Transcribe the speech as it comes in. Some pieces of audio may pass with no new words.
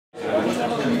That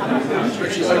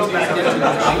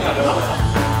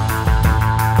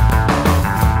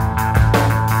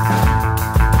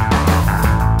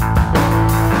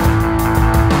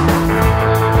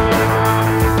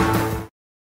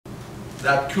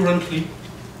currently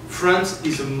France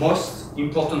is the most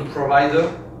important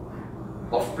provider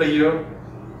of players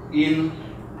in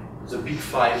the Big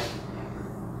Five.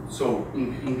 So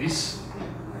in this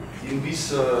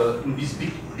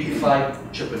big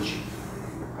Five championship.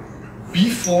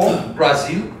 Before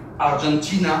Brazil,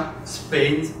 Argentina,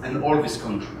 Spain, and all this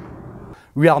country.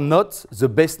 We are not the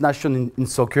best nation in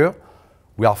soccer.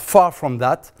 We are far from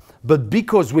that. But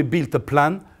because we built a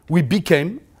plan, we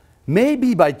became,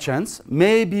 maybe by chance,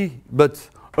 maybe, but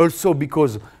also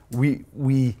because we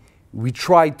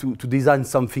try to design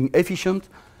something efficient,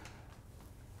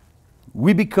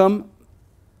 we become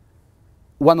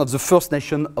one of the first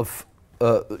nations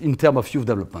in terms of youth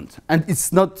development. And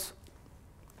it's not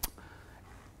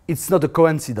a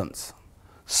coincidence.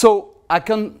 So I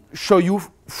can show you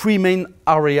three main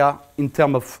areas in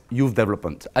terms of youth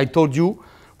development. I told you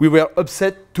we were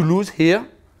upset to lose here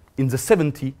in the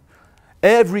 70s.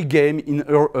 Every game in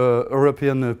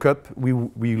European Cup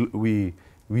we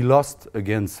lost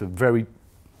against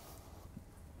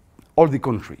all the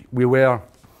country.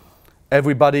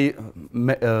 Everybody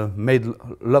made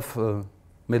love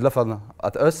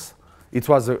at us. It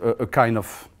was a kind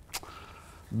of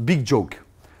big joke.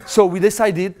 So we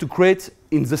decided to create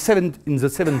in the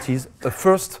 70s a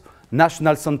first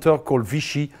national center called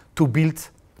Vichy to build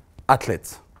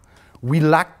athletes. We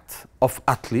lacked of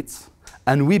athletes,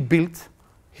 and we built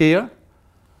here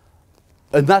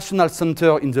a national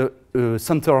center in the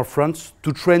center of France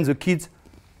to train the kids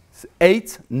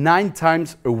 8-9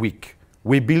 times a week.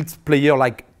 We built players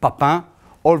like Papin,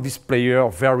 all these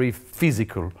players very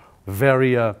physical,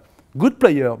 very good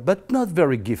player, but not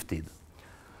very gifted.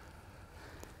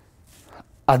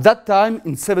 At that time,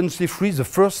 in '73, the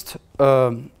first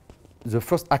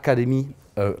academy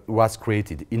was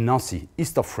created in Nancy,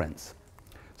 east of France.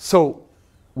 So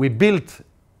we built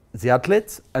the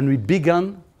athletes and we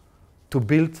began to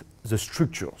build the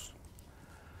structures.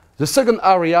 The second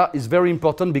area is very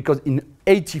important because in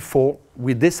 '84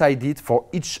 we decided for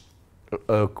each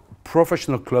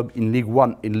professional club in League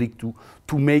One and League Two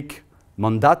to make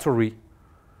mandatory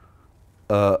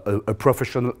a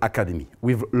professional academy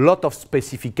with a lot of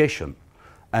specification.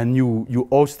 And you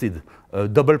hosted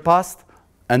double pass,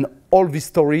 and all this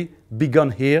story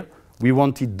began here. We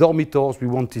wanted dormitories, we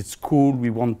wanted school, we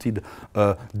wanted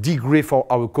degree for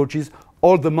our coaches.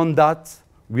 All the mandates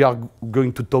we are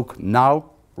going to talk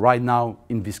now, right now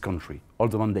in this country, all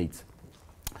the mandates.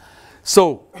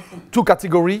 So, two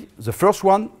categories. The first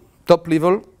one, top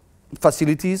level,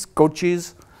 facilities,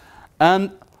 coaches,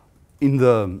 and in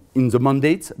the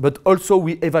mandates, but also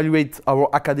we evaluate our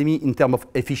academy in terms of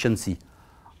efficiency.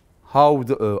 How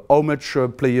much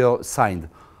player signed,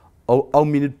 how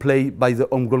many play by the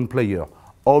homegrown player,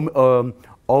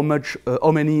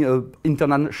 how many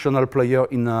international player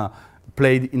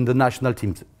played in the national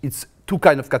teams. It's two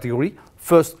kind of category.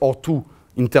 First or two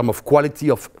in terms of quality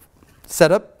of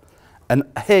setup, and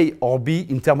A or B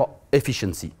in terms of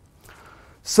efficiency.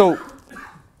 So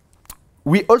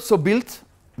we also built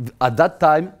at that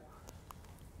time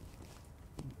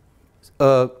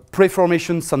a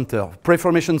pre-formation center.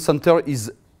 Pre-formation center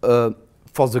is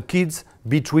for the kids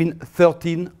between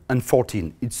 13 and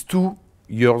 14. It's 2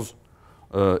 years.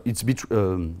 It's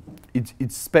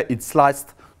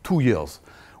last 2 years.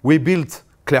 We built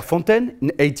Clairefontaine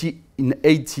in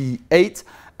 88,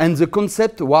 and the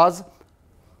concept was,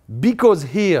 because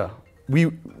here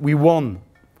we won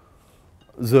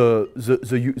the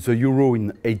Euro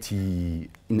in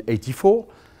 '84,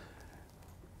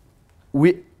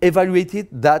 we evaluated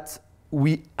that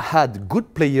we had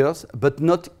good players but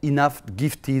not enough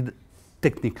gifted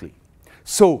technically.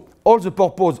 So all the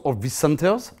purpose of these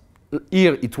centers,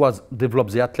 here it was develop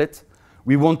the athletes,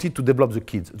 we wanted to develop the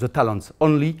kids, the talents.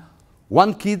 Only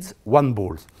one kids, one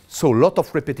balls. So lot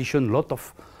of repetition, lot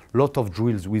of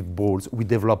drills with balls. We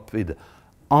developed with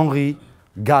Henry,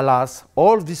 Gallas,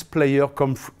 all these players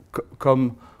come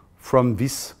from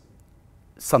these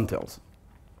centers.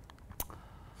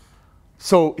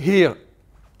 So here,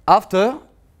 after,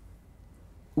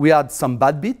 we had some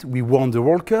bad beat. We won the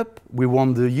World Cup, we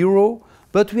won the Euro,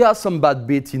 but we had some bad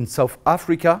beat in South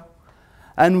Africa,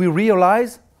 and we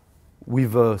realized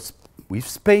with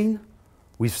Spain,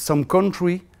 with some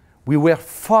country, we were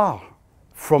far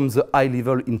from the high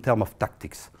level in terms of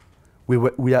tactics.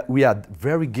 We had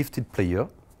very gifted players,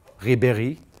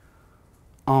 Ribéry,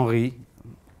 Henry,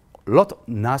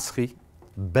 Nasri,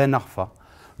 Ben Arfa,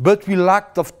 but we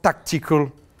lacked of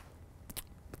tactical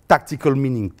tactical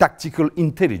meaning, tactical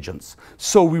intelligence.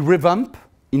 So we revamp.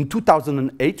 In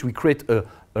 2008, we create a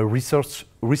research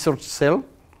cell.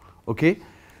 Okay,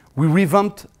 we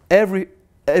revamped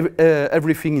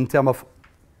everything in terms of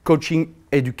coaching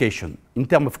education, in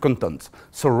terms of content.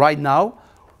 So right now,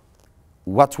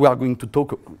 what we are going to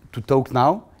talk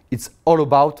now, it's all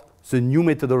about the new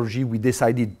methodology we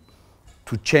decided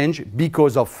to change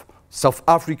because of South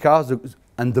Africa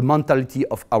and the mentality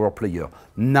of our player.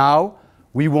 Now,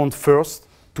 we want first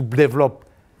to develop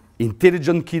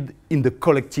intelligent kids in the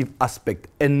collective aspect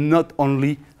and not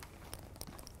only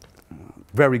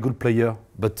very good player,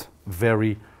 but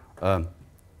very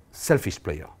selfish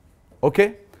player.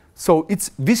 Okay? So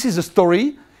this is a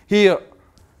story. Here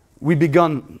we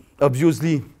began,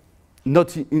 obviously,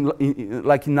 not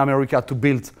like in America, to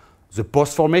build the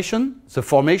post-formation, the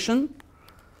formation.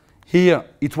 Here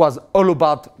it was all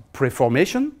about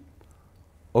pre-formation.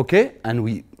 Okay? And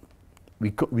we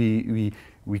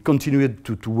continued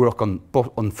to work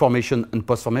on formation and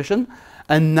post-formation.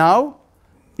 And now,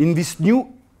 in this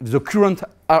the current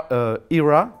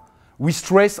era, we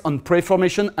stress on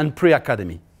pre-formation and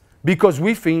pre-academy because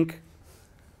we think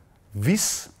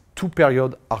these two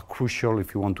periods are crucial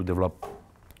if you want to develop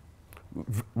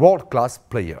world-class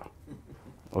player.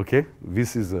 Okay,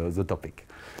 this is the topic.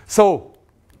 So,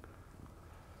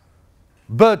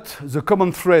 but the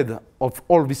common thread of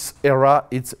all this era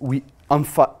is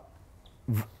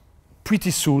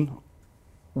pretty soon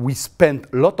we spent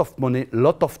a lot of money, a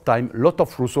lot of time, a lot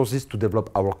of resources to develop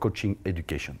our coaching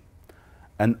education.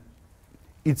 And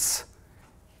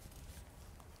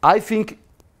I think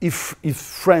if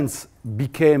France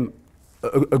became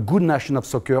a good nation of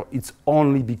soccer, it's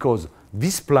only because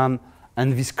this plan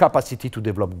and this capacity to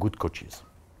develop good coaches.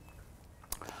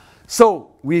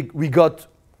 So we got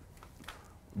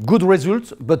good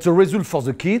results, but the result for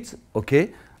the kids,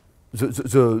 okay,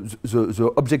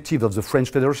 the objective of the French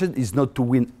Federation is not to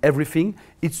win everything,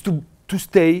 it's to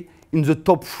stay in the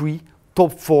top 3,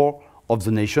 top 4 of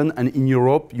the nation. And in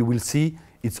Europe, you will see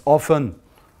it's often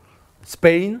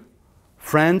Spain,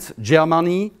 France,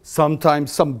 Germany,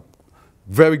 sometimes some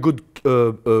very good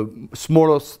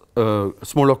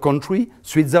smaller country,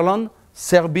 Switzerland,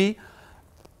 Serbia,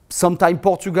 sometimes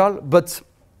Portugal, but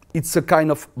it's a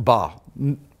kind of bar.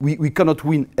 We cannot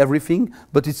win everything,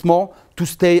 but it's more to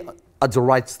stay at the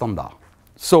right standard.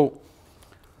 So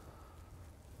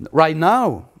right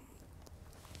now,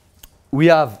 we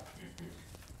have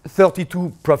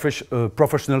 32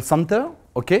 professional centers,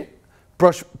 okay,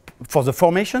 for the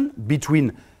formation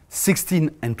between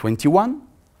 16 and 21.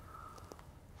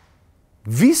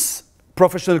 This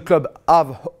professional club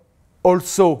have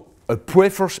also a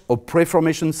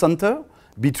pre-formation center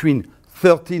between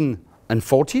 13 and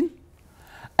 14.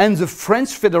 And the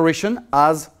French Federation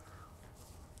has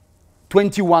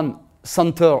 21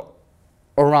 centers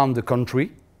around the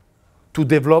country to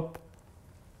develop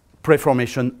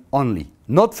pre-formation only,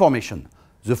 not formation.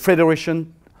 The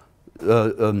Federation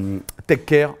take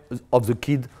care of the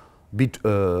kids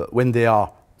when they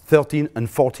are 13 and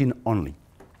 14 only.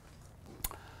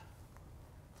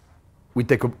 We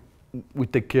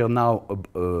take care now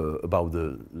about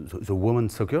the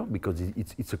women's soccer because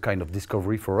it's a kind of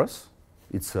discovery for us.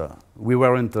 We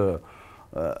weren't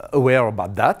aware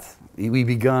about that. We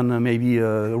began maybe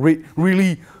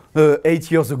really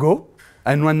 8 years ago,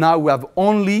 and now we have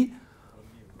only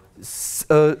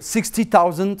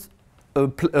 60,000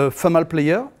 female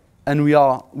players, and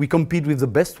we compete with the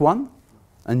best one,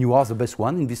 and you are the best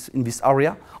one in this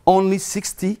area. Only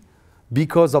 60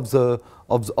 because of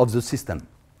the system.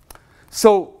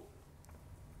 So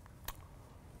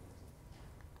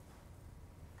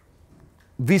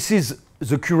this is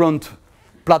the current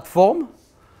platform.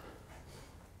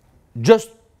 Just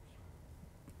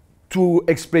to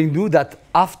explain you that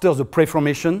after the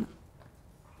pre-formation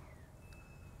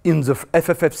in the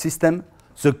FFF system,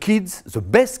 the kids,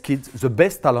 the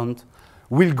best talent,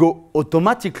 will go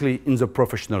automatically in the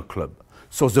professional club.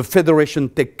 So the federation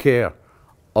take care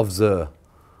of the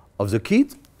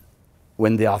kids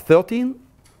when they are 13,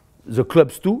 the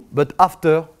clubs too, but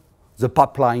after the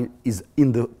pipeline is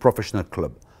in the professional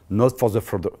club, not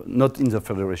in the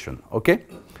federation. Okay?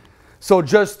 So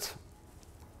just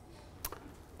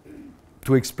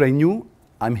to explain you,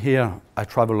 I'm here, I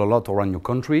travel a lot around your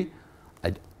country.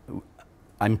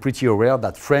 I'm pretty aware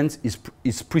that France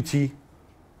is pretty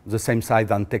the same size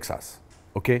than Texas.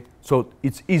 Okay? So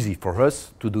it's easy for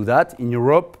us to do that in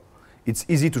Europe. It's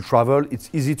easy to travel, it's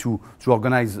easy to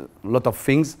organize a lot of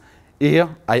things.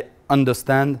 Here, I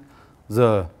understand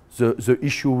the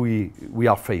issue we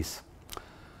are faced.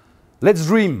 Let's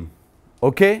dream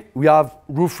Okay, we have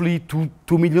roughly 2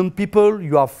 million people.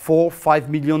 You have 4-5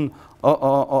 million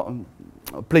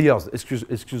players.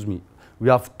 Excuse me. We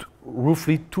have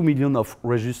roughly 2 million of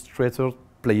registered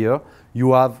players.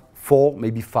 You have 4,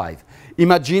 maybe 5.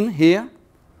 Imagine here,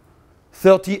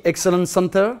 30 excellent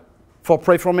centers for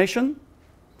pre-formation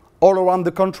all around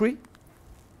the country,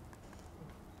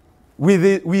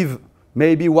 with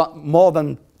maybe more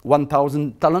than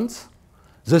 1,000 talents.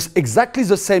 There's exactly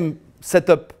the same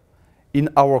setup in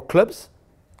our clubs.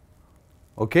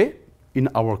 Okay, in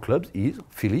our clubs is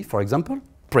Philly, for example,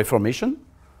 pre-formation,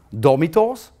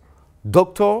 dormitories,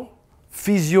 doctor,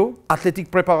 physio, athletic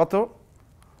preparator.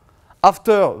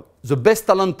 After the best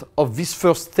talent of this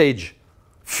first stage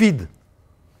feed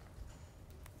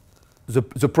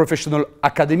the professional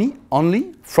academy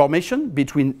only, formation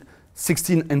between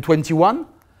 16 and 21.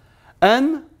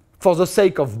 And for the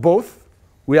sake of both,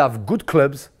 we have good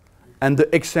clubs, and the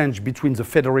exchange between the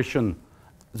federation,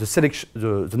 the selection,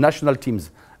 the national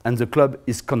teams, and the club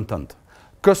is constant.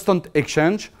 Constant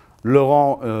exchange.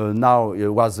 Laurent now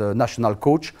was a national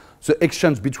coach. The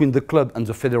exchange between the club and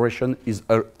the federation is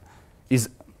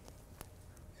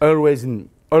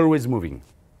always moving.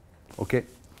 Okay,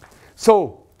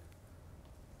 so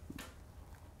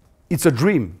it's a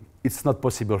dream. It's not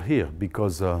possible here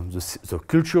because the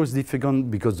culture is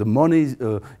different, because the money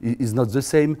is not the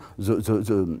same.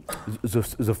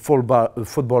 The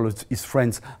football is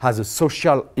France has a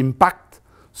social impact.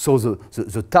 So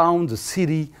the town, the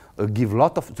city give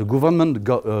lot of, the government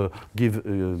give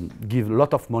a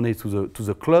lot of money to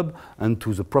the club and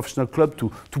to the professional club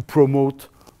to promote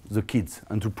the kids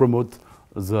and to promote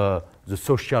the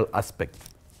social aspect.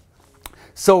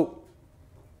 So,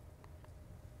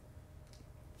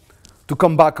 to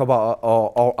come back about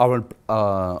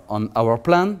on our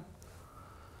plan,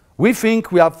 we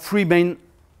think we have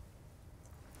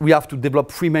to develop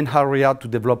 3 main areas to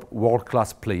develop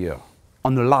world-class players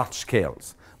on a large scale.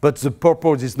 But the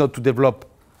purpose is not to develop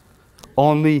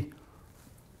only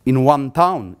in one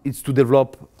town, it's to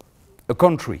develop a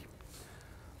country.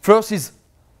 First is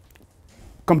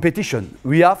competition.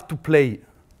 We have to play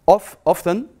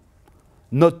often,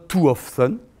 not too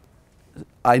often.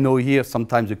 I know here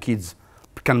sometimes the kids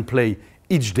can play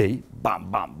each day,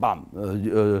 bam, bam, bam.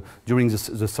 During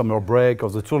the summer break or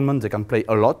the tournament, they can play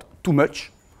a lot, too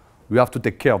much. We have to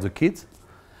take care of the kids.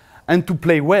 And to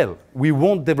play well, we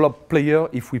won't develop players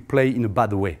if we play in a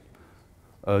bad way.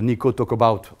 Nico talked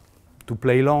about to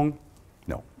play long.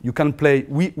 No, you can play.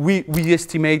 We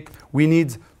estimate we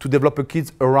need to develop a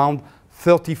kids around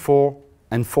 34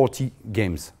 and 40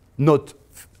 games. Not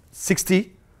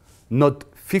 60, not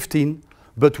 15,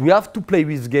 but we have to play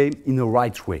this game in the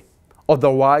right way.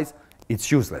 Otherwise,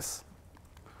 it's useless.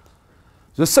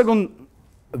 The second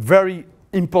very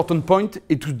important point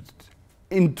is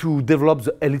to develop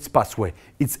the elite pathway.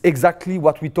 It's exactly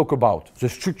what we talk about, the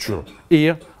structure.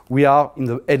 Here, we are in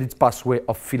the elite pathway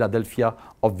of Philadelphia,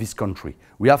 of this country.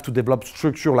 We have to develop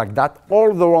structure like that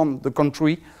all around the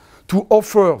country to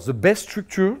offer the best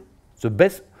structure,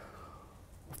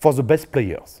 for the best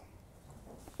players.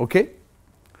 Okay?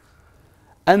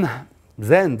 And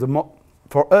then,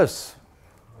 for us,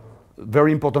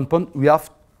 very important point, we have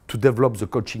to develop the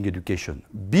coaching education,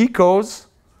 because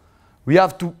we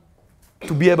have to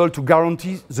be able to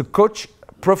guarantee the coach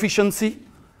proficiency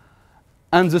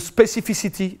and the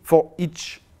specificity for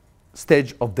each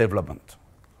stage of development.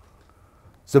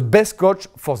 The best coach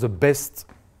for the best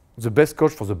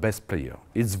coach for the best player.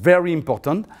 It's very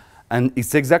important, and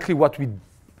it's exactly what we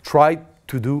try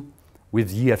to do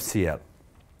with EFCL.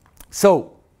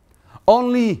 So,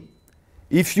 only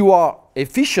if you are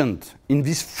efficient in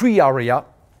this 3 areas,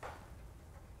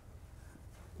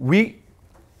 we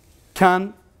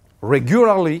can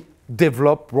regularly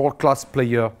develop world-class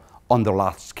player on the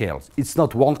large scale. It's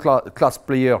not world-class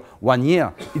player 1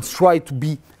 year. It's try to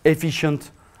be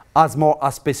efficient as more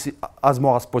as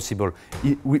possible.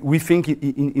 We think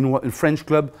in a French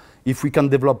club, if we can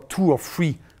develop 2 or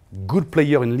 3 good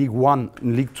players in League 1,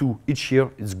 in League 2 each year,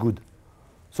 it's good.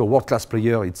 So world-class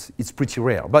player, it's pretty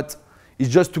rare. But it's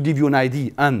just to give you an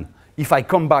idea. And if I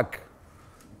come back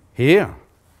here,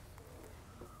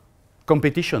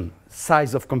 competition,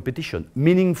 size of competition,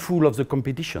 meaningful of the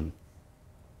competition,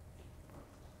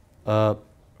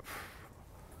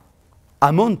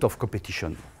 amount of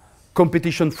competition,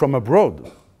 competition from abroad,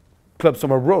 clubs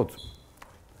from abroad.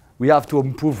 We have to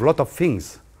improve a lot of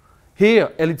things.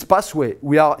 Here, Elite Pathway,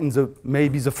 we are in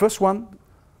maybe the first one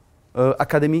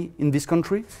academy in this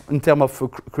country in terms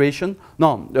of creation.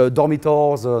 No,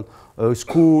 dormitories,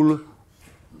 school,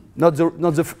 not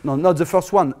the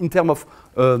first one in terms of.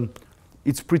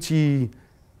 It's pretty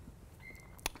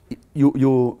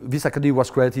this academy was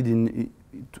created in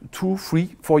 2,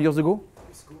 3, 4 years ago?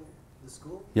 The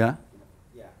school? Yeah?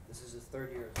 Yeah, this is his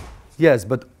 3rd year. Yes,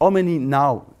 but how many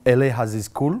now LA has a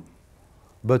school?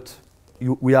 But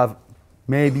we have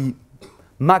maybe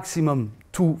maximum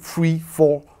 2, 3,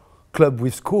 4 clubs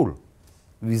with school,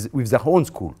 with their own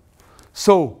school.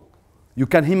 So you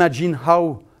can imagine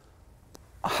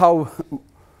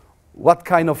what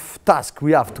kind of task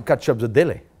we have to catch up the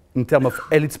delay in terms of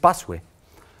elite pathway,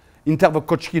 in terms of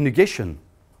coach education.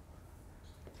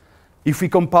 If we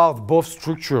compare both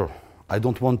structure, I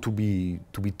don't want to be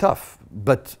tough,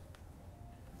 but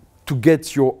to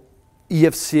get your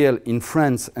EFCL in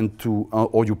France and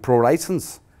or your pro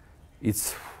license,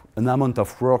 it's an amount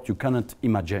of work you cannot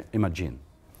imagine.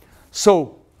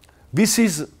 So this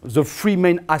is the 3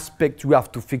 main aspects we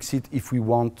have to fix it if we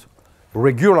want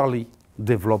regularly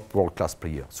develop world-class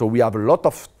players. So we have a lot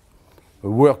of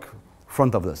work in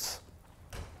front of us.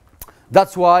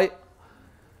 That's why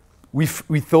we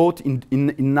thought in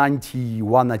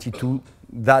 91, 92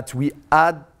 that we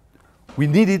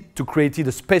needed to create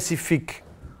a specific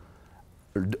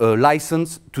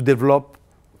license to develop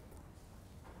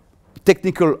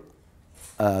technical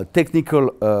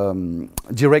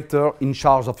director in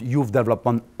charge of youth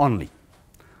development only.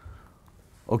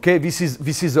 Okay, this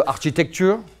is the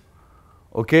architecture.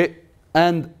 Okay,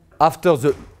 and after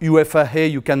the UFAA,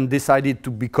 you can decide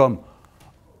to become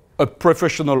a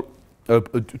professional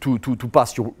to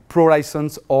pass your pro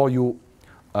license or your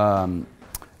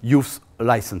youth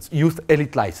license, youth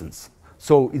elite license.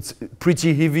 So it's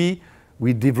pretty heavy.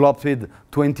 We developed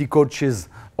 20 coaches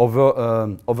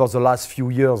over the last few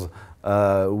years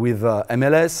with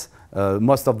MLS.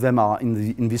 Most of them are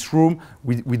in this room.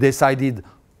 We decided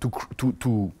to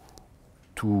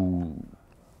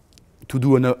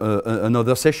do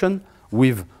another session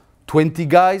with 20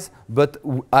 guys, but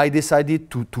I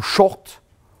decided to short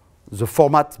the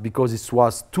format because it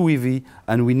was too heavy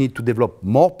and we need to develop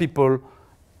more people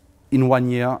in 1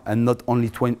 year and not only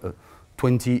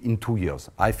 20 in 2 years.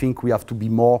 I think we have to be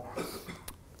more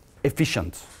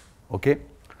efficient, okay?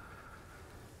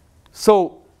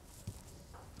 So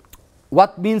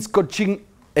what means coaching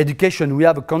education? We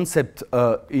have a concept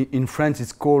in France,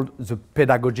 it's called the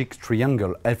pedagogic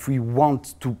triangle. If we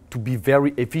want to be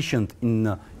very efficient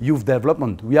in youth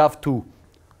development, we have to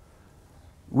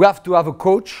have a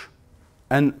coach,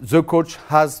 and the coach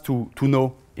has to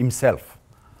know himself.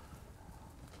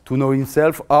 To know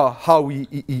himself, how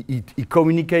he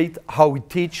communicates, how he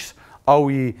teaches, how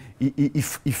he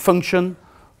functions,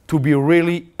 to be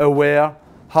really aware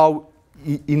how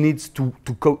he needs to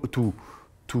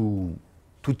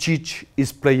teach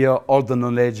his player all the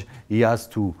knowledge he has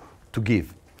to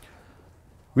give.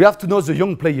 We have to know the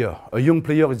young player. A young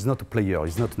player is not a player,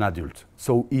 he's not an adult.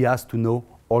 So he has to know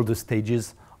all the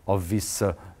stages of this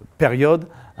period,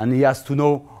 and he has to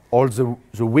know all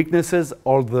the weaknesses,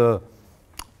 all the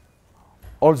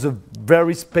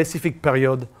very specific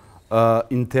period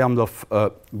in terms of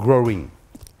growing.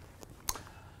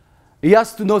 He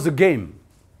has to know the game.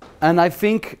 And I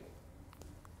think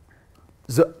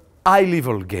the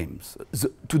high-level games,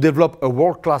 to develop a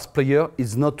world-class player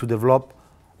is not to develop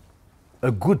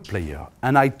a good player.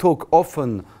 And I talk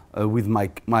often with my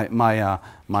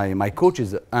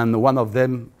coaches, and one of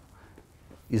them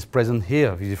is present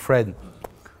here, with Fred.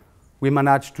 We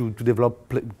managed to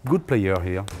develop good player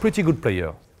here, pretty good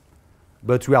player,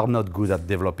 but we are not good at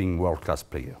developing world-class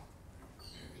player.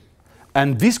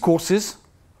 And these courses,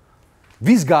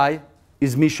 this guy,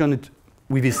 his mission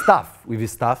with his staff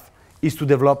is to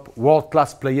develop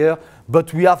world-class player,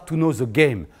 but we have to know the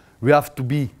game. We have to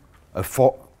be a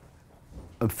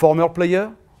former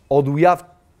player, or do we have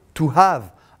to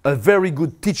have a very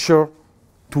good teacher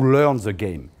to learn the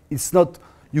game? It's not,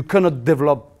 you cannot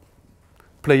develop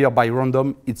player by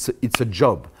random, it's a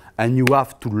job, and you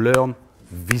have to learn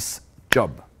this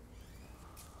job.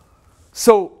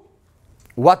 So,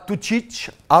 what to teach,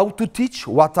 how to teach,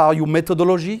 what are your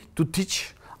methodology to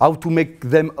teach, how to make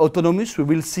them autonomous, we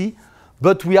will see.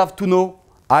 But we have to know,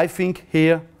 I think,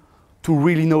 here, to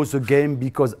really know the game,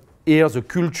 because here the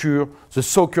culture, the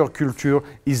soccer culture,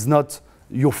 is not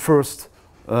your first,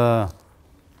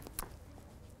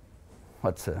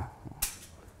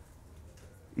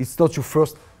 it's not your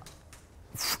first,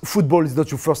 football is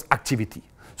not your first activity.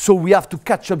 So we have to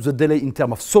catch up the delay in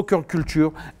terms of soccer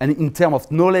culture and in terms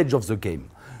of knowledge of the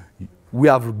game. We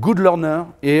have good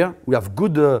learner here, we have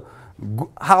good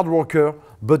hard worker,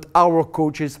 but our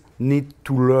coaches need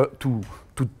to learn to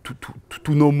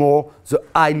know more the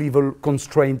high-level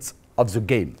constraints of the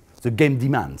game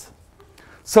demands.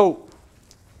 So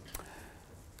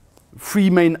three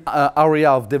main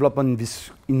area of development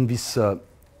in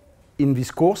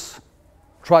this course.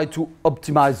 Try to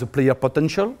optimize the player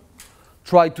potential.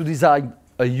 Try to design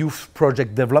a youth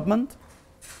project development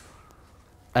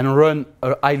and run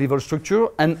a high-level structure.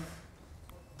 And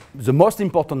the most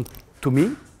important to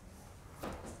me,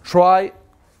 try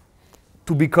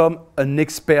to become an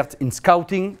expert in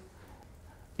scouting,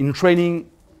 in training,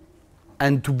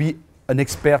 and to be an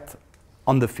expert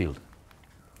on the field.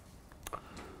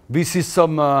 This is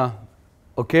some,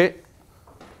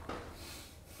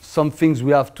 some things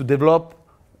we have to develop.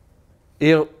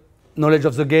 Here, knowledge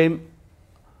of the game,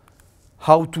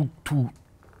 how to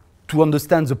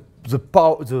understand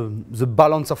the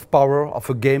balance of power of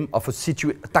a game, of a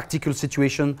tactical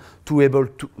situation, to able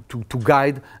to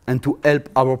guide and to help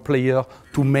our player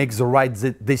to make the right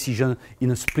decision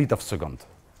in a split of second.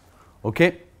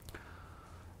 Okay?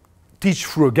 Teach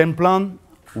through a game plan.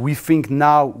 We think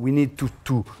now we need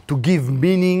to give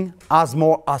meaning as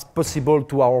more as possible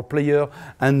to our player,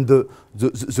 and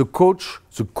the coach,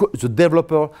 the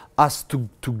developer has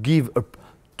to give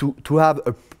to have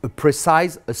a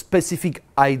precise, a specific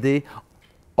idea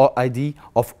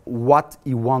of what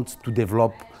he wants to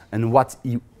develop and what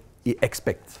he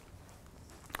expects.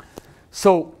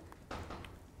 So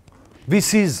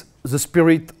this is the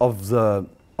spirit of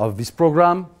this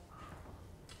program.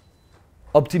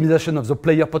 Optimization of the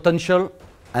player potential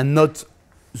and not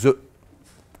the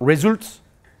results,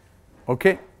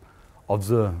 okay? Of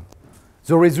the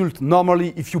result,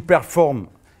 normally if you perform,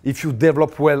 if you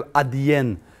develop well at the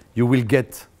end, you will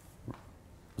get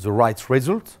the right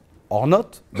result or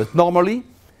not. But normally,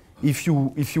 if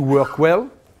you work well,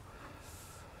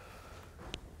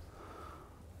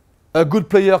 a good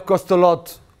player costs a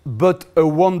lot, but a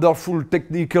wonderful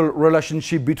technical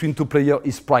relationship between two players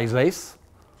is priceless.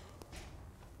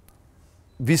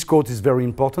 This quote is very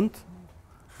important,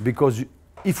 because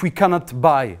if we cannot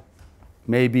buy,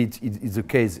 maybe it's the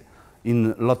case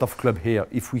in a lot of clubs here,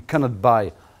 if we cannot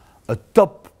buy a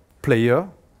top player,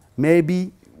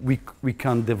 maybe we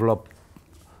can develop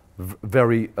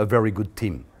a very good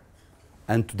team,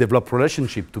 and to develop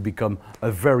relationship to become a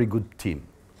very good team.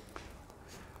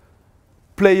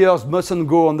 Players mustn't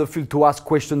go on the field to ask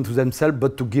questions to themselves,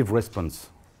 but to give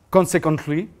response.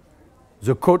 Consequently,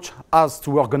 the coach has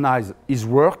to organize his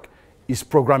work, his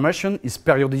programmation, his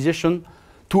periodization,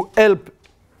 to help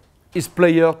his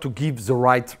player to give the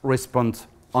right response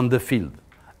on the field,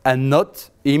 and not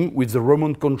him with the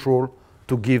remote control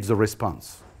to give the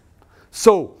response.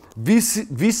 So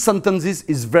these sentences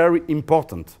is very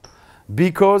important,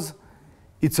 because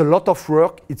it's a lot of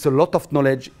work, it's a lot of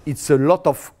knowledge, it's a lot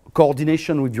of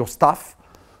coordination with your staff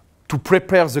to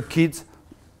prepare the kids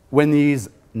when he is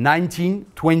 19,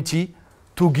 20,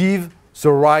 to give the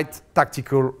right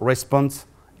tactical response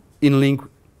in link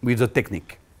with the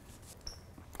technique.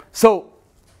 So,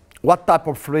 what type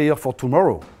of player for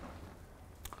tomorrow?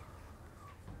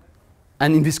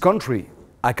 And in this country,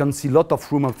 I can see a lot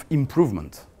of room of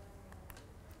improvement.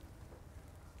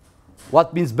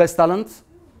 What means best talent?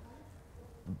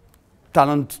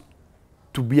 Talent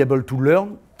to be able to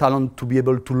learn, talent to be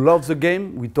able to love the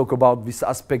game. We talk about this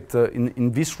aspect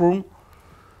in this room.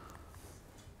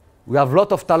 We have a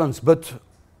lot of talents, but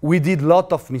we did a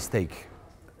lot of mistakes.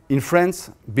 In France,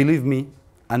 believe me,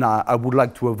 and I would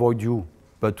like to avoid you,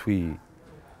 but we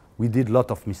did a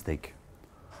lot of mistakes.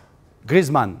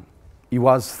 Griezmann, he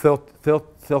was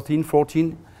 13,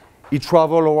 14. He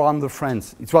traveled around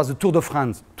France. It was the Tour de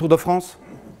France,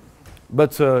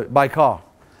 but by car.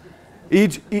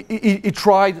 He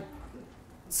tried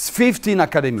 15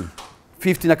 academy.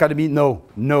 15 academy, no.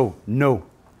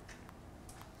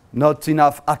 Not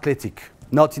enough athletic,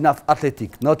 not enough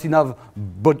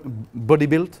body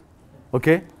build,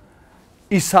 okay?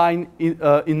 He signed in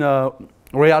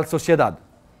Real Sociedad,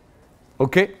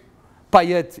 okay?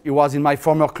 Payet, he was in my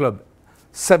former club,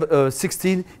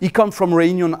 16. He comes from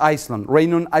Reunion, Iceland.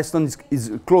 Reunion, Iceland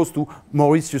is close to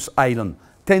Mauritius Island,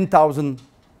 10,000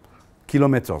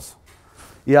 kilometers.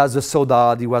 He has a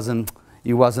soda, he wasn't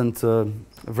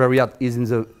very at ease in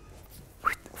the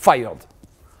fired.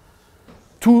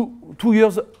 2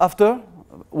 years after,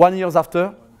 1 year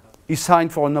after, he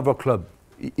signed for another club.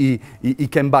 He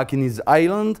came back in his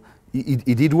island, he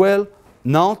did well.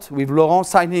 Nantes, with Laurent,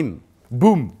 signed him.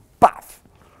 Boom, paf.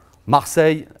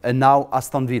 Marseille, and now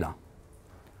Aston Villa.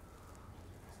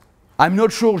 I'm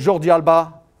not sure Jordi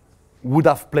Alba would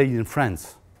have played in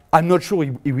France. I'm not sure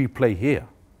he will play here.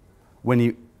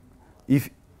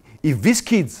 If these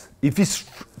kids, if these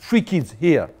 3 kids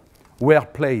here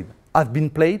have been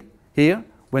played here,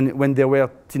 when they were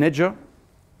teenagers,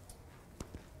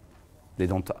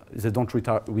 They don't reach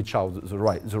out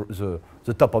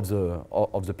the top of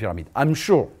the pyramid. I'm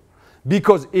sure,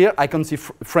 because here I can see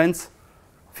France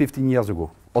 15 years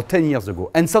ago or 10 years ago,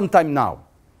 and sometime now.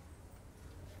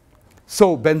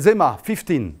 So Benzema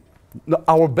 15,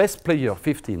 our best player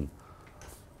 15.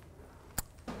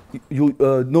 You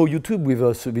know YouTube with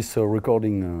this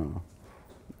recording.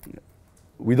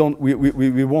 We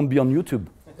won't be on YouTube.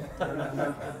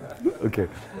 Okay,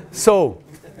 so.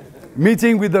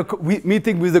 Meeting with the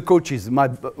coaches.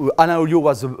 Anaolio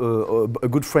was a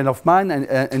good friend of mine,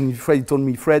 and Fred told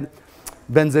me, Fred,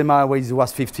 Benzema, when he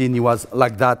was 15, he was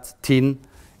like that, thin.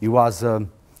 He was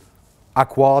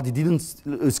awkward. He didn't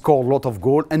score a lot of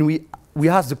goals. And we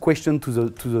asked the question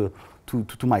to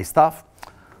my staff.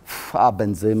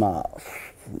 Benzema,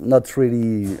 not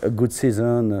really a good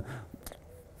season.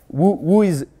 Who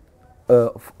is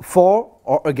for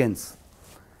or against?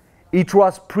 It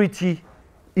was pretty.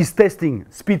 His testing,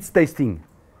 speed testing,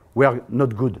 were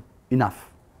not good enough.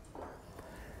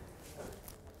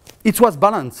 It was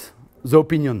balanced, the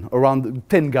opinion, around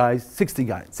 10 guys, 60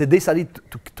 guys. They decided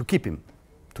to keep him,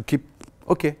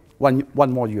 okay,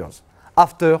 one more years.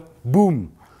 After,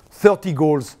 boom, 30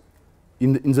 goals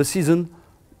in the season.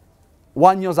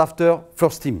 1 year after,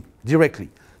 first team, directly.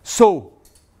 So,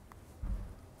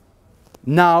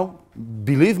 now,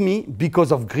 believe me,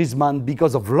 because of Griezmann,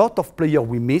 because of a lot of players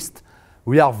we missed,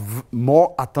 we are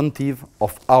more attentive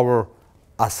of our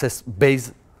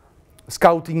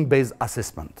scouting-based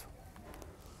assessment.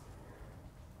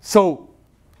 So,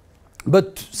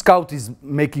 but scout is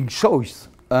making choice,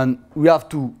 and we have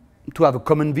to have a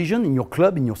common vision in your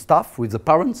club, in your staff, with the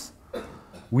parents.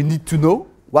 We need to know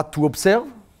what to observe,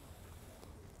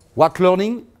 what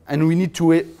learning, and we need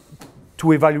to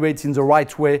evaluate in the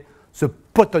right way the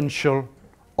potential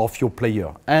of your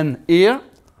player. And here,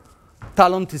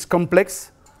 talent is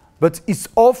complex, but it's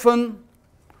often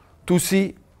to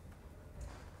see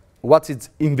what is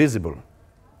invisible,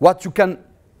 what you can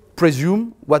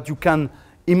presume, what you can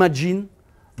imagine,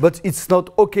 but it's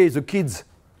not okay. The kids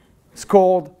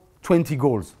scored 20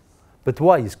 goals. But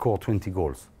why he scored 20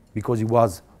 goals? Because he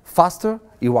was faster,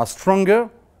 he was stronger.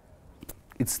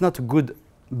 It's not a good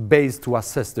base to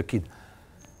assess the kid.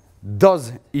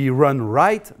 Does he run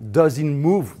right? Does he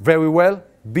move very well?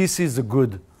 This is a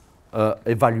good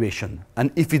evaluation.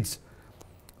 And if it's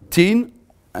teen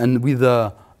and with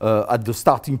at the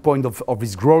starting point of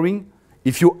his growing,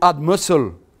 if you add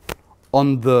muscle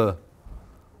on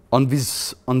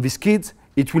these kids,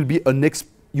 it will be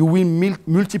you will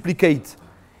multiplicate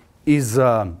his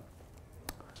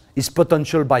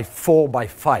potential by 4, by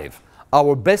 5.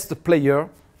 Our best player,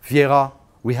 Vieira,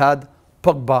 we had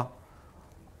Pogba.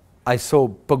 I saw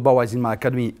Pogba was in my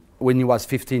academy when he was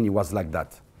 15. He was like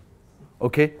that.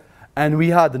 Okay, and we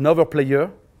had another player,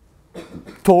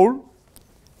 tall,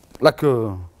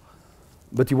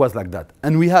 but he was like that.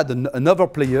 And we had another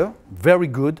player, very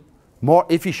good, more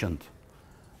efficient,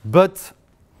 but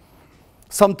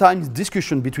sometimes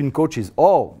discussion between coaches.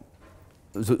 Oh,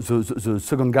 the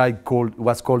second guy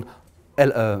was called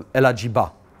El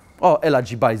Ajiba. Oh, El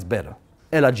Ajiba is better.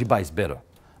 El Ajiba is better.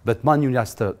 But Man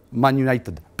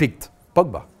United picked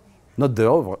Pogba, not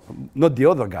the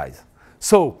other guys.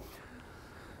 So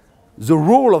the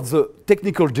role of the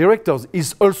technical directors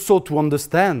is also to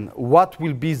understand what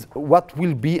will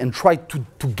be and try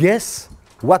to guess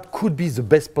what could be the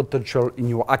best potential in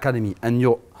your academy, and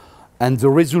the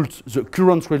result, the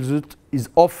current result, is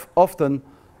often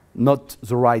not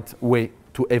the right way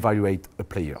to evaluate a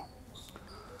player.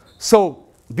 So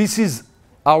this is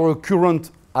our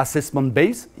current assessment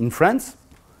base in France.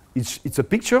 It's a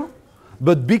picture,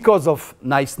 but because of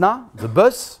Naïsna, the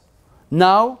bus,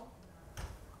 now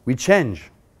we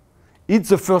change. It's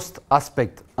the first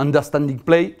aspect: understanding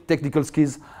play, technical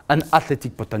skills, and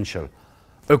athletic potential.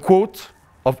 A quote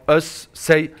of us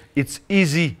say, it's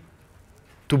easy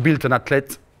to build an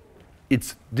athlete,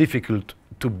 it's difficult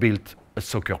to build a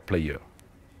soccer player.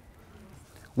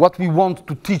 What we want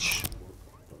to teach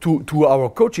to our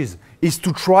coaches is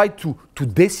to try to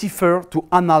decipher, to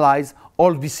analyze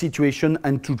all this situation,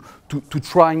 and to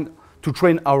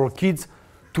train our kids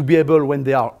to be able, when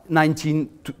they are 19,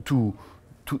 to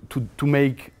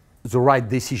make the right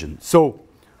decision. So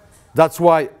that's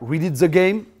why read the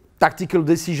game, tactical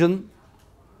decision,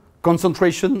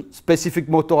 concentration, specific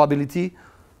motor ability.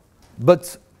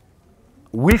 But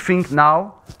we think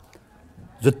now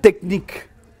the technique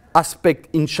aspect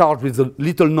in charge with the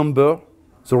little number,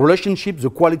 the relationship,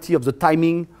 the quality of the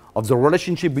timing of the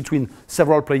relationship between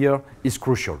several players is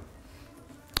crucial.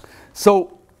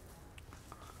 So,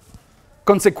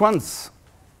 consequence,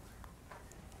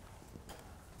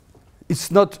 it's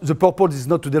not, the purpose is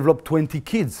not to develop 20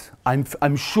 kids.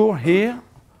 I'm sure here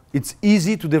it's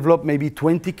easy to develop maybe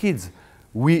 20 kids.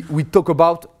 We talk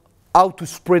about how to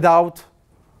spread out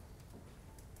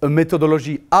a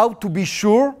methodology, how to be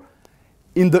sure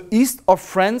in the east of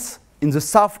France, in the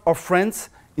south of France,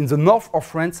 in the north of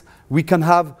France, we can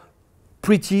have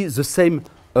pretty the same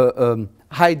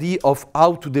idea of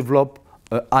how to develop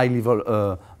a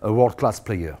high-level, a world-class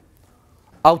player.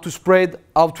 How to spread,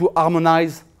 how to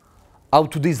harmonize, how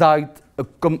to design a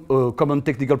common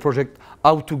technical project,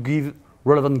 how to give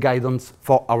relevant guidance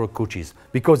for our coaches.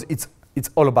 Because it's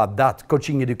all about that.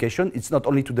 Coaching education, it's not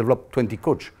only to develop 20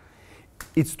 coaches.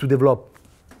 It's to develop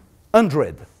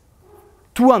 100,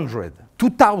 200,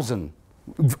 2,000.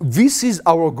 This is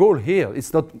our goal here.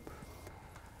 It's not,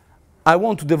 I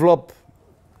want to develop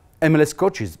MLS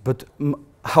coaches, but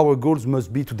our goals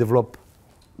must be to develop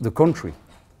the country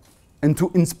and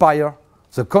to inspire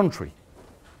the country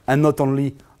and not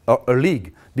only a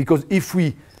league. Because if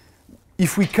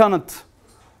we cannot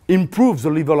improve the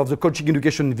level of the coaching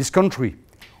education in this country,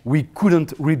 we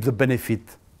couldn't reap the benefit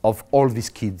of all these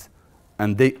kids.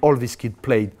 And all these kids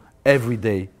played every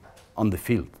day on the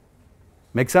field.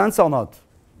 Make sense or not?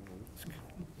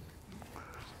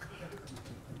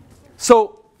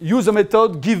 So use the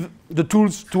method, give the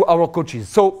tools to our coaches.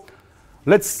 So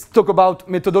let's talk about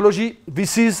methodology.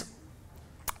 This is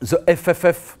the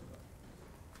FFF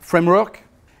framework.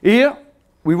 Here,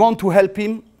 we want to help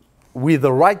him with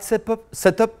the right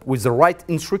setup, with the right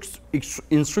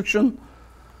instruction,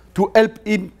 to help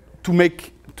him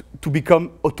to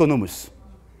become autonomous.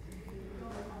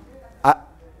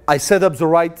 I set up the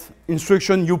right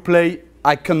instruction, you play,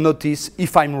 I can notice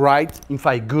if I'm right, if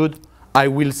I'm good, I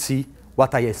will see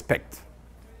what I expect.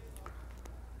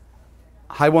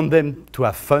 I want them to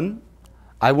have fun.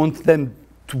 I want them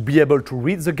to be able to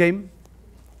read the game,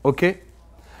 okay?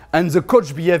 And the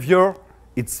coach behavior,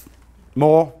 it's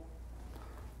more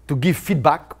to give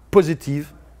feedback,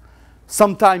 positive,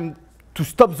 sometimes to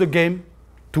stop the game,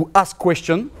 to ask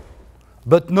questions,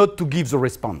 but not to give the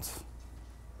response,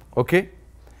 okay?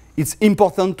 It's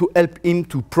important to help him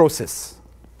to process.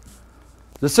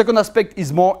 The second aspect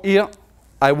is more here.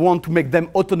 I want to make them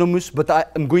autonomous, but I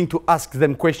am going to ask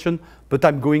them questions, but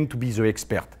I'm going to be the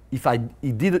expert. If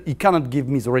he cannot give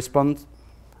me the response,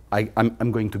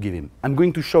 I'm going to give him. I'm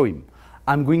going to show him.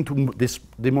 I'm going to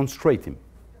demonstrate him.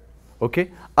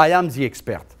 Okay? I am the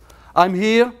expert. I'm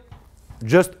here,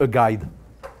 just a guide.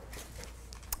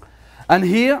 And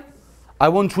here, I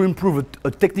want to improve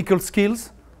a technical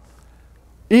skills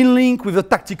in link with a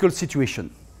tactical situation.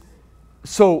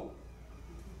 So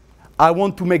I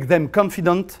want to make them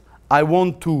confident. I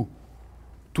want to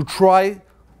try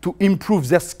to improve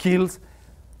their skills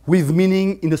with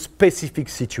meaning in a specific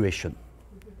situation.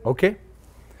 Okay?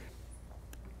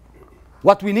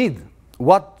 What we need,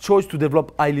 what choice to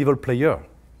develop high-level player?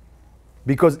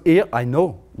 Because here, I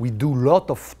know, we do a lot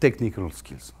of technical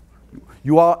skills.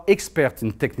 You are expert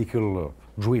in technical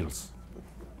drills.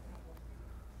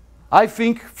 I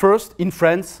think, first, in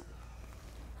France,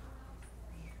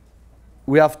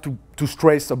 we have to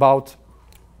stress about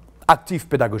active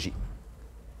pedagogy.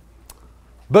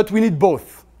 But we need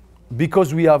both,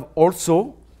 because we have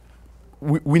also,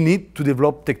 we need to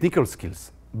develop technical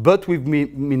skills, but with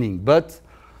meaning. But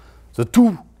the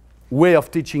two ways of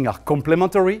teaching are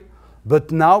complementary,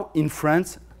 but now in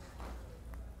France,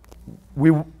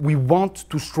 we want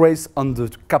to stress on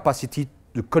the capacity,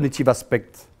 the cognitive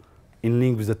aspect in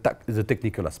link with the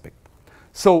technical aspect.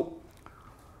 So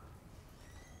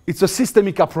it's a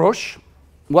systemic approach.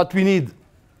 What we need,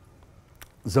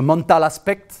 the mental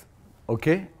aspect,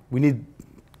 okay? We need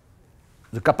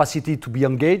the capacity to be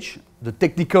engaged, the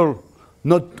technical,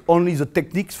 not only the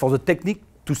techniques for the technique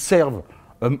to serve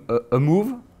a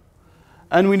move,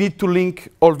 and we need to link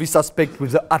all this aspect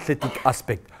with the athletic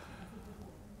aspect.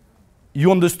 You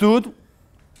understood?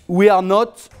 We are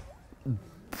not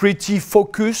pretty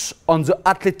focused on the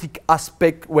athletic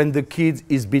aspect when the kid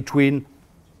is between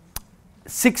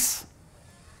 6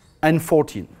 and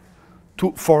 14.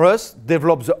 For us,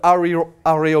 develop the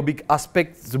aerobic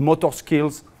aspect, the motor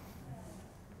skills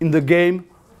in the game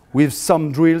with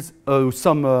some drills,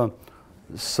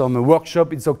 some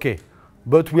workshop, it's okay.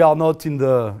 But we are not in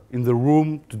the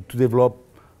room to develop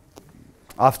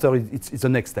after it's the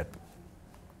next step.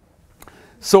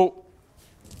 So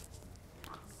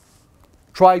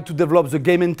try to develop the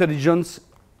game intelligence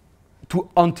to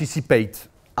anticipate.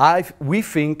 We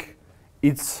think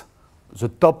it's the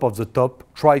top of the top.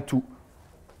 Try to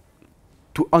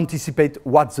anticipate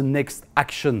what's the next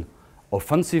action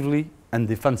offensively and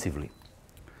defensively.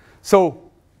 So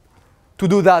to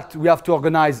do that, we have to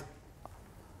organize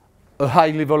a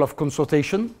high level of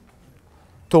consultation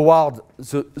toward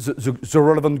the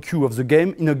relevant queue of the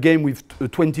game. In a game with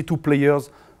 22 players,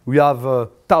 we have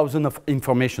 1,000 of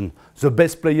information. The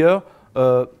best player,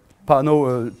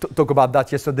 Pano talked about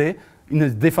that yesterday, in a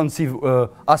defensive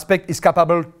aspect, is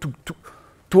capable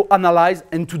to analyze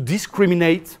and to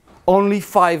discriminate only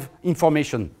 5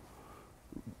 information.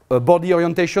 Body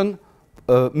orientation,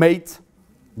 mate,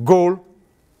 goal,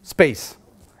 space,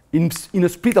 in a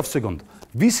split of second.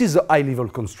 This is a high-level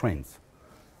constraint.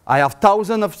 I have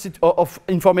thousands of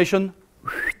information.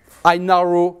 I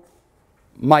narrow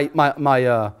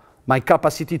my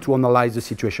capacity to analyze the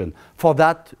situation. For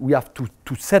that, we have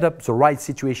to set up the right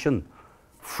situation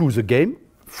through the game,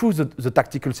 through the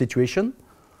tactical situation,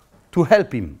 to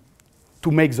help him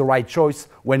to make the right choice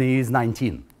when he is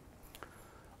 19.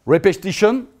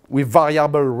 Repetition with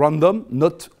variable random,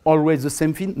 not always the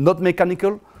same thing, not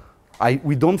mechanical.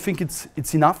 We don't think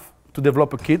it's enough to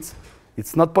develop a kid.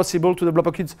 It's not possible to develop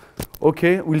a kid.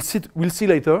 Okay, we'll see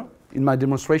later in my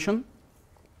demonstration.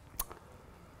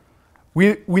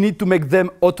 We need to make them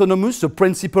autonomous. The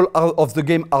principle of the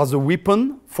game are the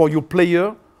weapon for your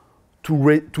player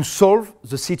to solve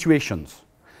the situations.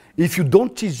 If you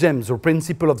don't teach them the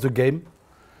principle of the game,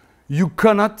 you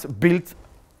cannot build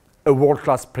a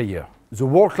world-class player. The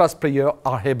world-class players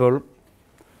are able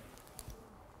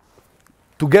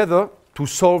together to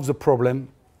solve the problem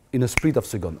in a split of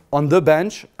second. On the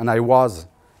bench, and I was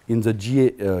in the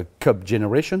GA Cup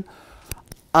generation,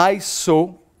 I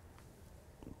saw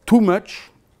too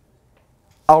much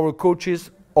our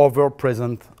coaches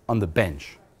over-present on the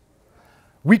bench.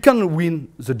 We can win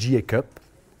the GA Cup,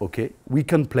 okay? We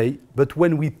can play, but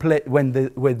when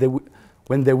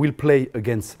they will play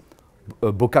against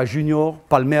Boca Junior,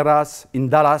 Palmeiras, in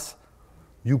Dallas,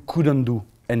 you couldn't do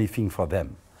anything for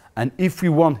them. And if we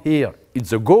want here,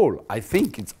 it's a goal, I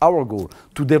think it's our goal,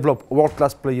 to develop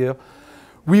world-class players.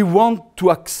 We want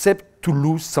to accept to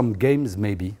lose some games,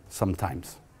 maybe,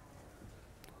 sometimes,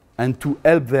 and to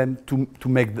help them to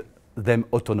make them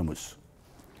autonomous.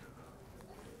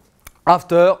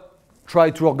 After, try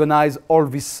to organize all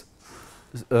this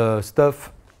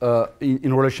stuff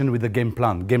in relation with the game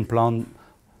plan. Game plan,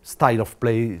 style of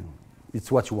play,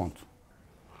 it's what you want.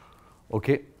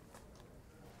 Okay?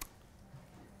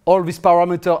 All these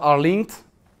parameters are linked,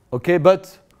 okay?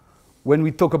 But when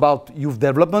we talk about youth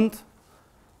development,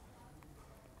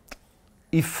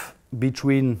 if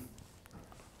between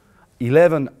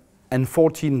 11 and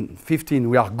 14, 15,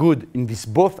 we are good in this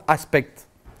both aspects,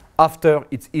 after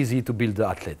it's easy to build the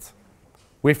athletes.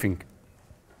 We think.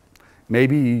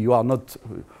 Maybe you are not,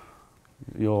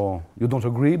 you don't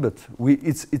agree, but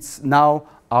it's now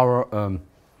our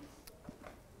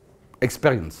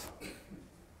experience.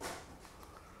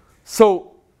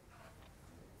 So,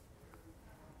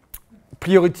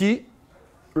 priority,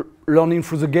 learning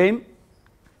through the game,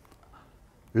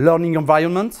 learning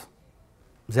environment.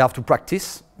 They have to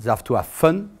practice, they have to have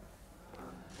fun.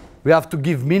 We have to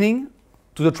give meaning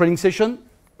to the training session.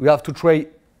 We have to try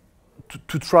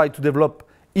to develop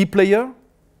e-player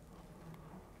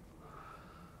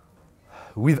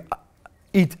with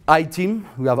high team.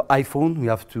 We have iPhone, we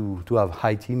have to have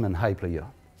high team and high player.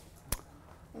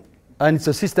 And it's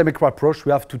a systemic approach.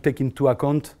 We have to take into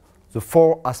account the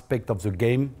 4 aspects of the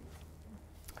game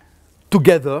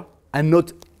together and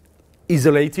not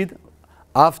isolated.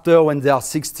 After, when they are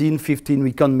 16, 15,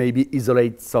 we can maybe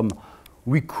isolate some.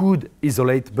 We could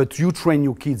isolate, but you train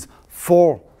your kids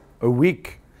for a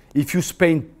week. If you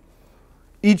spend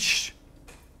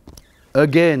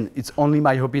again, it's only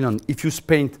my opinion, if you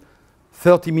spend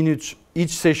 30 minutes each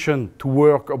session to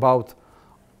work about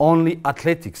only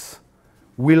athletics,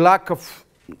 we lack of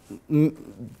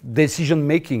decision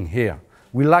making here.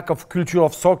 We lack of culture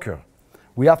of soccer.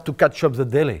 We have to catch up the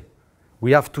delay.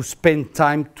 We have to spend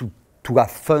time to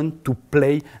have fun, to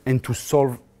play, and to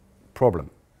solve problems.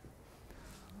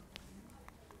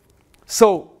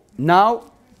 So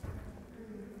now,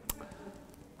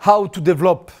 how to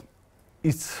develop?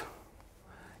 It's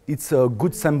a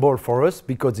good symbol for us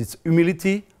because it's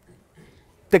humility,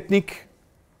 technique,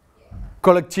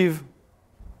 collective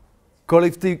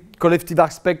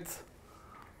aspect.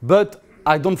 But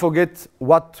I don't forget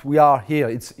what we are here.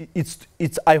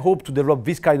 It's I hope to develop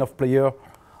this kind of player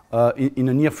in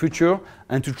the near future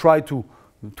and to try to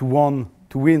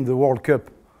win the World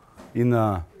Cup in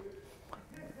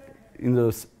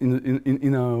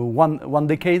one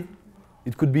decade.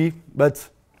 It could be, but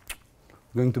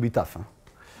going to be tough. Huh?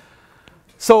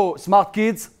 So smart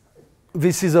kids.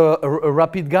 This is a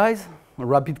rapid guys, a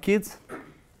rapid kids.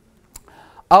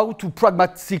 How to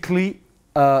pragmatically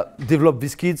develop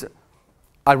these kids?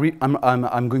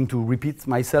 I'm going to repeat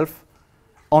myself.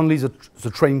 only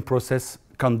the training process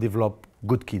can develop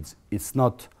good kids. It's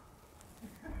not,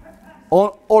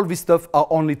 all this stuff are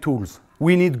only tools.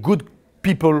 We need good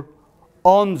people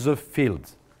on the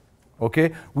field,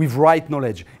 okay, with right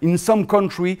knowledge. In some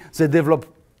country, they develop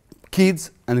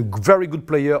kids and very good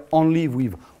player only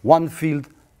with one field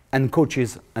and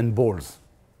coaches and balls,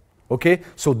 okay?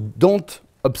 So don't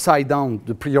upside down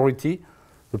the priority.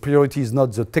 The priority is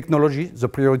not the technology, the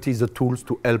priority is the tools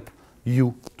to help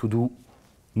you to do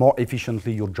more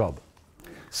efficiently your job.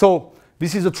 So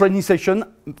this is a training session.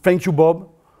 Thank you, Bob,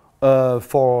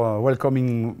 for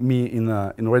welcoming me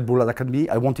in Red Bull Academy.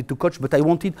 I wanted to coach, but I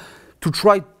wanted to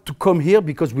try to come here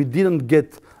because we didn't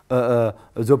get the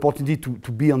opportunity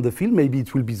to be on the field. Maybe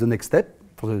it will be the next step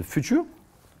for the future,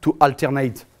 to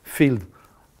alternate field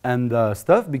and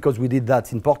stuff, because we did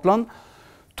that in Portland.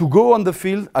 To go on the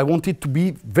field, I wanted to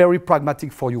be very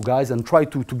pragmatic for you guys and try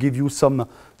to give you some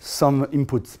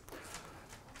inputs.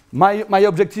 My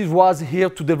objective was here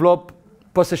to develop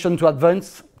possession to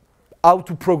advance, how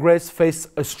to progress, face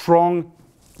a strong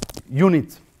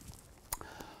unit.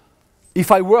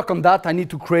 If I work on that, I need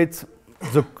to create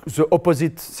the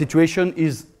opposite situation,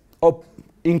 is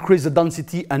increase the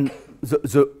density and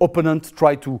the opponent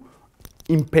try to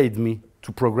impede me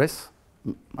to progress.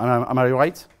 Am I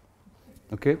right?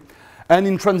 Okay. And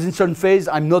in transition phase,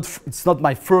 it's not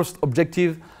my first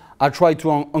objective. I try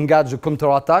to engage the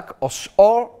counter-attack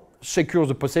or secure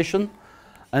the possession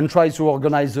and try to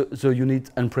organize the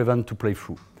unit and prevent to play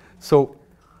through. So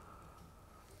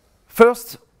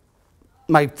first,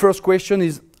 my first question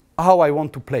is how I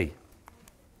want to play.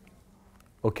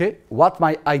 Okay, what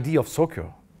my idea of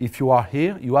soccer? If you are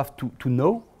here, you have to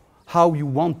know how you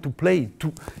want to play.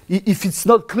 If it's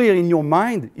not clear in your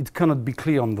mind, it cannot be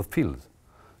clear on the field.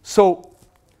 So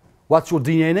what's your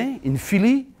DNA in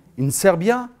Philly, in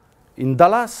Serbia, in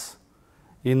Dallas,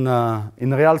 in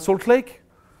Real Salt Lake?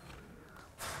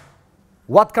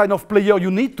 What kind of player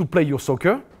you need to play your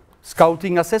soccer?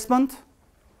 Scouting assessment?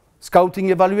 Scouting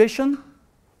evaluation?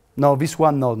 No, this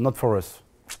one, no, not for us.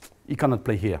 He cannot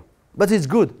play here. But it's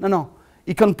good. No.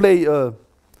 He can play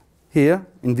here,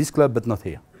 in this club, but not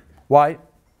here. Why?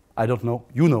 I don't know.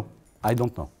 You know. I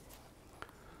don't know.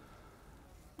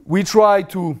 We try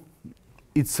to,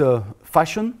 it's a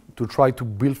fashion, to try to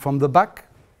build from the back,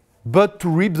 but to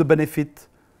reap the benefit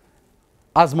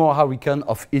as more how we can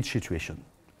of each situation.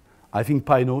 I think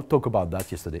Paino talked about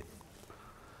that yesterday.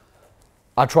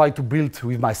 I try to build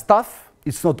with my staff.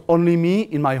 It's not only me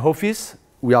in my office.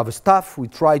 We have a staff. We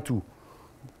try to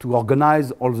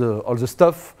organize all the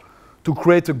stuff, to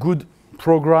create a good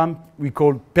program we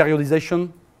call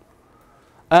periodization.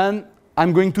 And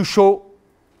I'm going to show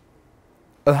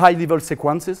a high-level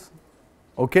sequences,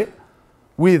 okay,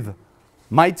 with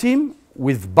my team,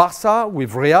 with Barca,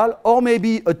 with Real, or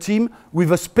maybe a team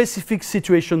with a specific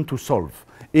situation to solve.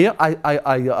 Here,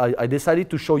 I decided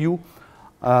to show you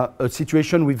a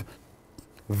situation with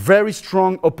very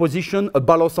strong opposition, a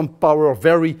balance of power,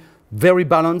 very, very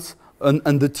balanced,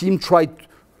 and the team tried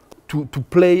to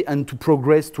play and to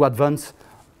progress, to advance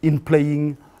in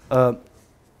playing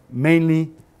mainly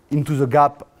into the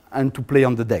gap and to play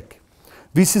on the deck.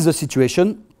 This is the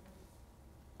situation.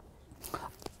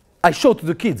 I showed to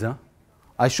the kids.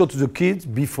 I showed to the kids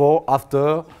before,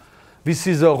 after. This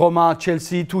is Roma,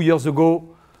 Chelsea, 2 years ago.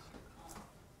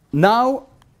 Now,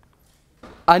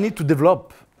 I need to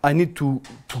develop. I need to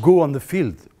go on the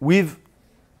field with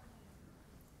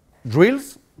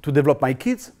drills to develop my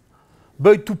kids,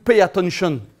 but to pay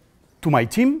attention to my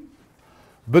team,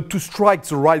 but to strike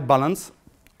the right balance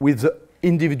with the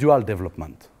individual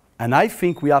development. And I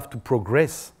think we have to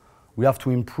progress. We have to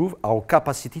improve our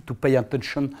capacity to pay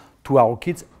attention to our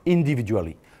kids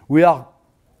individually.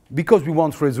 Because we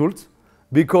want results,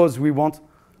 because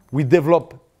we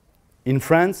develop in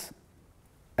France,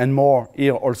 and more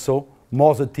here also,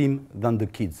 more the team than the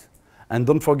kids. And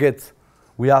don't forget,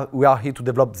 we are here to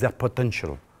develop their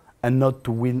potential and not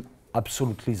to win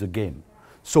absolutely the game.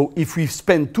 So if we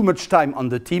spend too much time on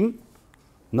the team,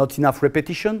 not enough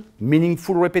repetition,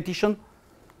 meaningful repetition,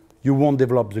 you won't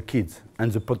develop the kids,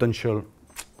 and the potential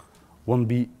won't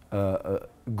be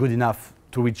good enough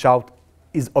to reach out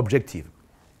is objective.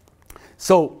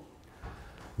 So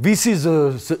this is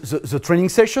the training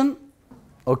session,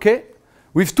 okay,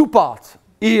 with two parts.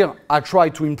 Here I try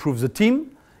to improve the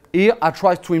team. Here I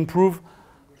try to improve,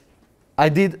 I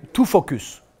did two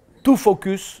focus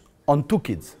on two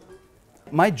kids.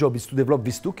 My job is to develop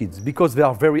these two kids because they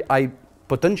are very high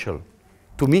potential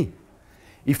to me.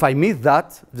 If I miss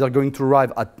that, they're going to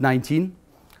arrive at 19.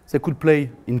 They could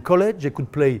play in college, they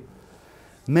could play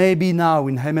maybe now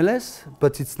in MLS,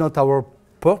 but it's not our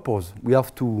purpose. We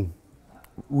have to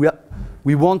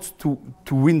we want to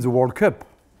win the World Cup.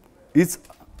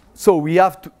 So we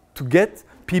have to get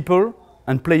people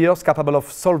and players capable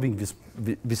of solving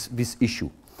this issue.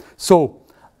 So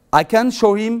I can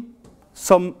show him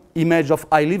some image of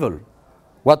high level,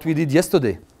 what we did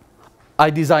yesterday. I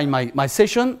designed my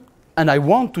session, and I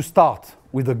want to start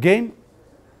with a game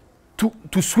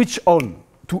to switch on,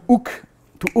 to hook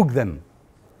them,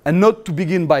 and not to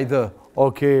begin by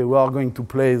okay, we are going to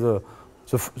play the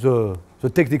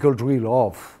technical drill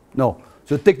of. No,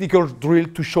 the technical drill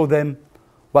to show them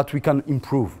what we can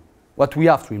improve, what we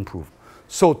have to improve.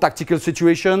 So tactical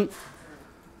situation,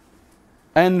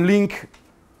 and link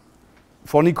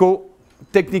for Nico,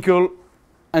 technical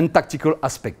and tactical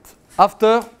aspect.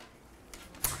 After,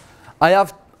 I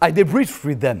debriefed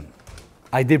with them.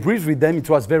 It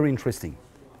was very interesting.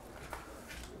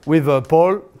 With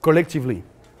Paul, collectively.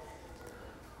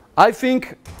 I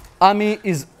think Ami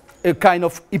is a kind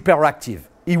of hyperactive.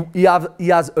 He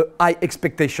has a high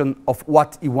expectation of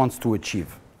what he wants to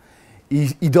achieve.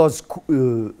 He does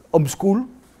home school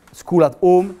at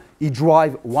home. He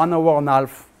drives 1 hour and a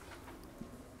half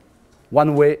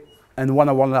one way and 1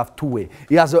 hour and a half two way.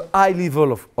 He has a high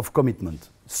level of commitment.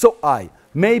 So high,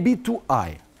 maybe too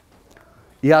high.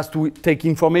 He has to take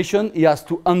information. He has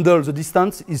to handle the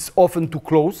distance. He's often too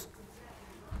close.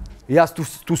 He has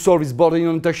to solve his body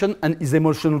orientation and his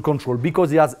emotional control, because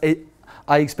he has a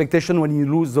high expectation. When he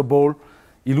loses the ball,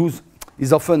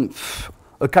 he's often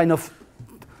a kind of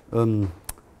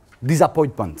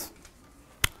disappointment.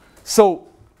 So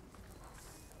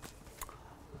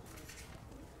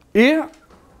here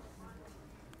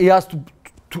he has to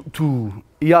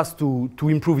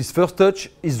improve his first touch,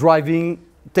 his driving,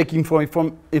 taking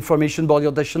information, body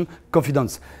orientation,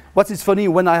 confidence. What is funny,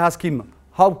 when I ask him,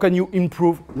 how can you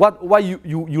improve? Why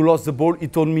you lost the ball? He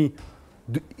told me,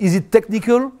 is it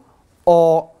technical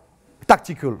or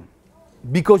tactical?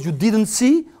 Because you didn't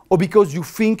see, or because you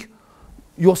think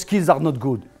your skills are not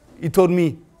good? He told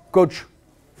me, coach,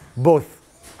 both.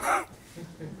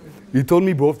 He told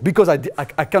me both, because I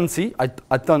can't see,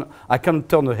 I can't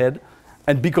turn ahead,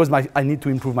 and because I need to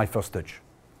improve my first touch.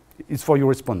 It's for your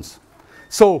response.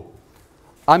 So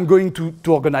I'm going to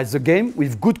organize the game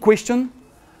with good question,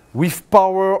 with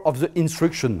power of the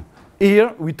instruction.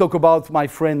 Here we talk about my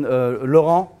friend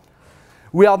Laurent.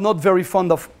 We are not very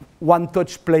fond of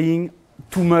one-touch playing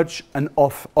too much and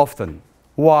often.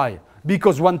 Why?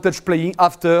 Because one-touch playing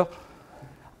after,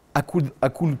 I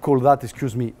could call that,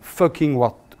 excuse me, fucking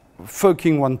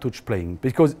one-touch playing.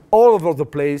 Because all over the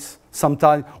place,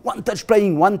 sometimes one-touch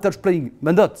playing,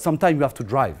 but not. Sometimes you have to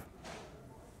drive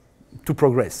to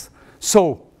progress.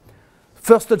 So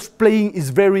first touch playing is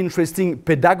very interesting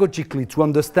pedagogically to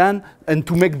understand and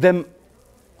to make them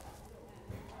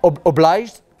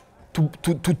obliged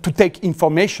to take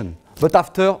information. But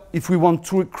after, if we want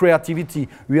true creativity,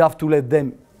 we have to let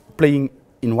them playing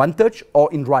in one touch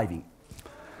or in driving.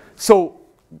 So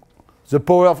the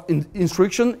power of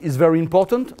instruction is very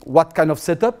important. What kind of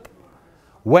setup?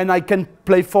 When I can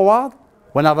play forward,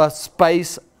 when I have a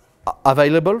space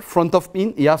available in front of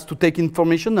me, he has to take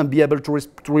information and be able to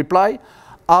reply.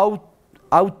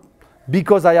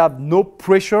 Because I have no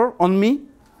pressure on me,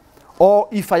 or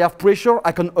if I have pressure,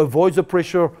 I can avoid the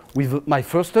pressure with my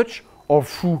first touch or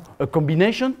through a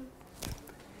combination.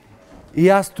 He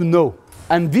has to know.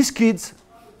 And these kids,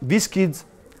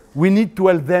 we need to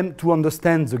help them to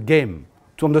understand the game,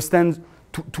 to understand,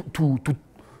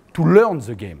 to learn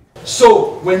the game.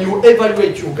 So when you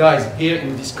evaluate your guys here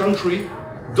in this country,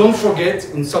 don't forget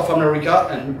in South America,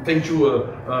 and thank you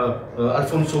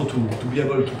Alfonso to be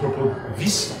able to propose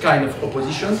this kind of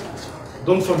opposition.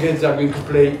 Don't forget they are going to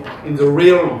play in the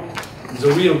real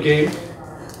game.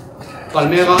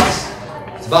 Palmeiras,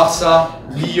 Barça,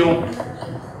 Lyon,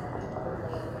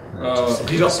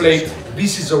 River Plate.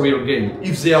 This is a real game.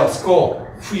 If they have scored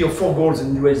 3 or 4 goals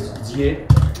in USDA,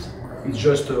 it's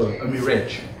just a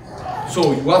mirage.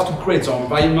 So you have to create an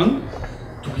environment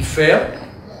to be fair,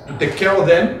 to take care of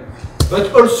them,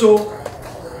 but also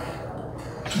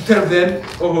to tell them,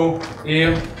 oh,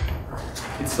 here,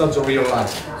 it's not the real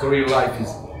life. The real life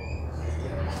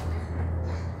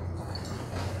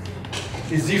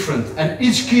is different, and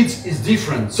each kid is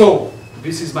different. So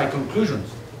this is my conclusion.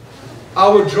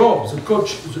 Our job,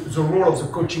 the role of the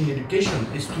coaching education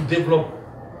is to develop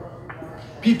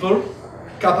people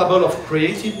capable of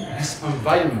creating this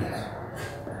environment,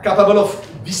 capable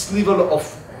of this level of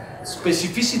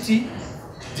specificity,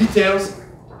 details,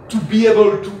 to be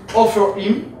able to offer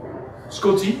him,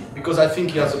 Scotty, because I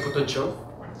think he has the potential,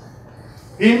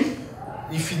 him,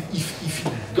 if he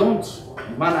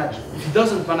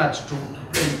doesn't manage to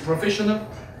play professional,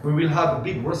 we will have a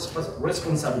big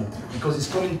responsibility because his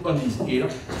commitment is here,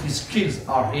 his skills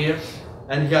are here,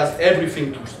 and he has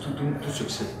everything to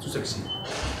succeed.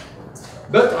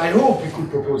 But I hope we could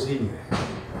propose him.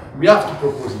 We have to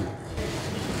propose him.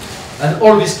 And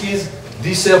all these kids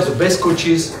deserve the best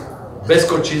coaches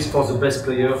for the best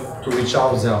player to reach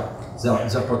out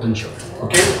their potential.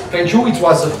 Okay, thank you. It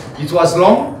was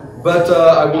long, but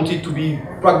I wanted to be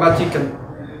pragmatic and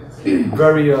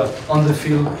very on the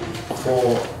field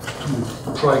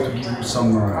to try to give you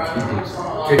some input.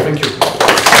 Okay, thank you.